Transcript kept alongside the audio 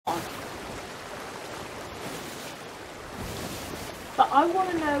but I want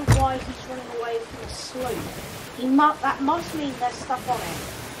to know why he's running away from the slope. That must mean there's stuff on it.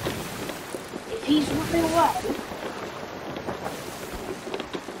 If he's running away...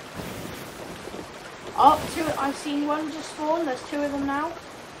 Oh, I've seen one just spawn. There's 2 of them now.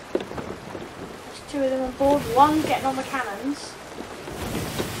 There's 2 of them on board. One getting on the cannons.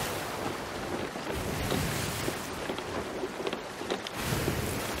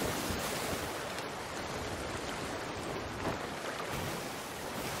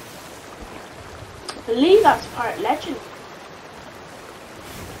 I believe that's Pirate Legend.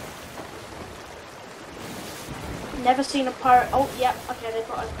 Never seen a pirate. Oh, yep. Okay, they've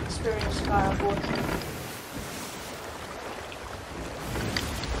got an experienced guy on board.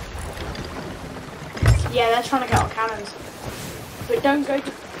 Yeah, they're trying to get our cannons. But don't go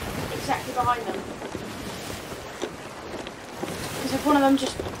exactly behind them. Because if one of them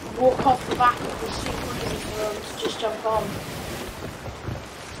just walk off the back, it was super easy for them to just jump on.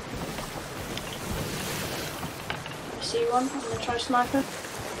 I see one. I'm going to try sniper.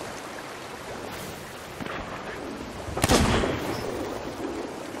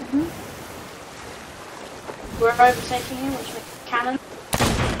 We're overtaking him, which makes cannon.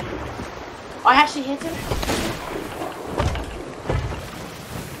 I actually hit him.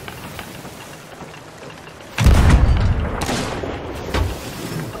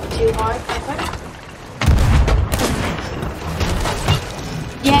 Too high, perfect.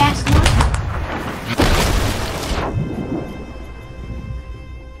 Yes, nice.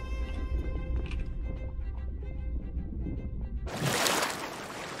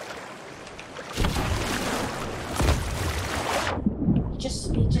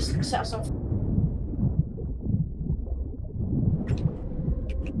 He just set us off.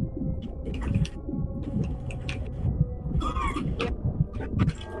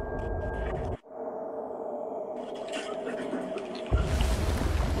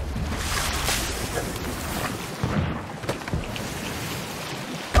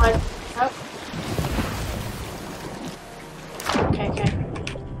 Okay.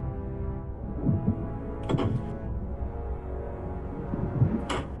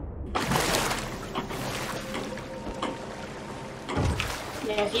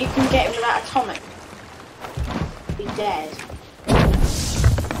 Yeah, if you can get him with that atomic, he'll be dead.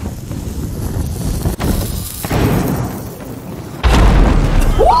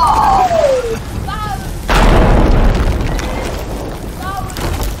 Whoa!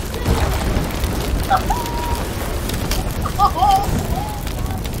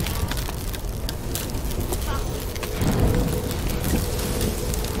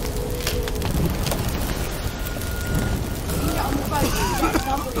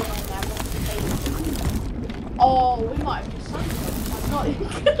 Oh, we might have just sunk them. I'm not even... I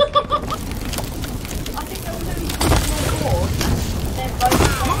think there was only 2 on board, and they're both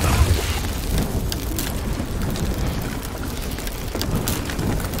gone.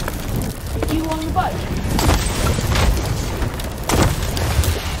 Are you on the boat?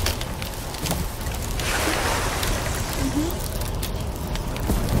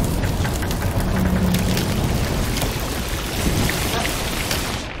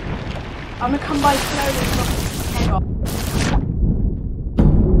 I'm gonna come by slowly from Keggar.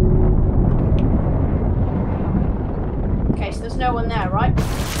 Okay, so there's no one there, right?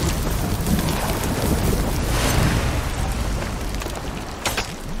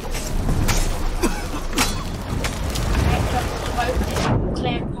 Okay, jump on the boat,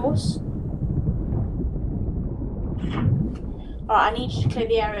 clear course. Alright, I need you to clear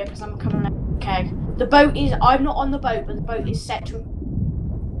the area because I'm coming out of the keg. The boat is, I'm not on the boat, but the boat is set to...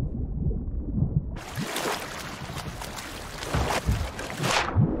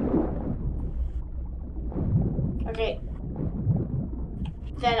 Okay.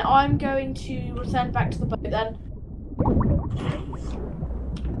 Then I'm going to return back to the boat then.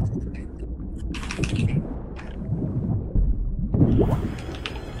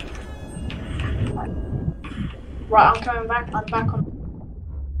 Right, I'm coming back. I'm back on.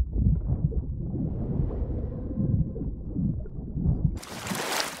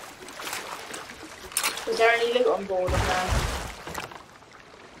 Is there any loot on board of now?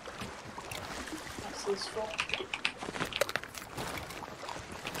 That's useful.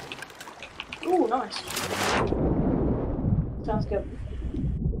 Ooh, nice. Sounds good.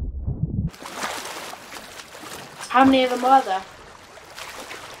 How many of them were there?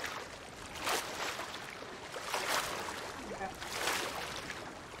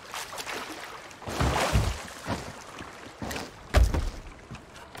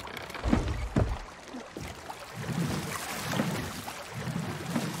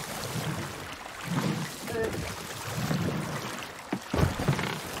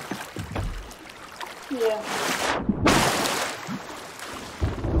 Yeah.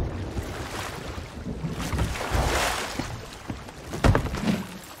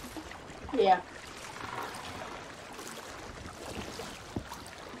 Yeah.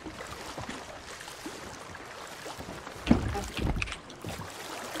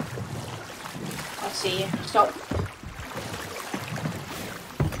 I see you. Stop.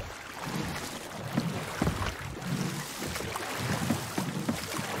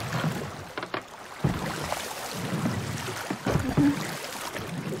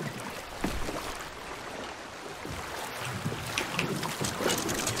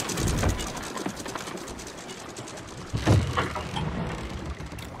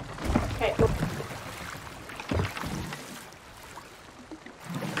 Okay, cool.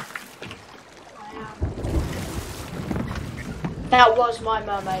 That was my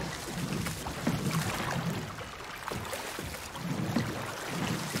mermaid.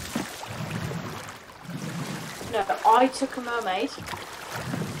 No, I took a mermaid.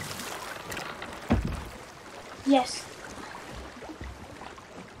 Yes.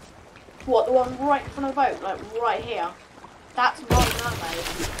 What, the one right in front of the boat? Like, right here? That's my mermaid.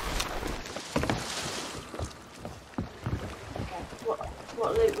 Okay,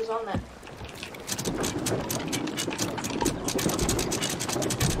 what loot was on there?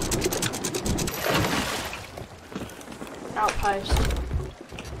 Outpost.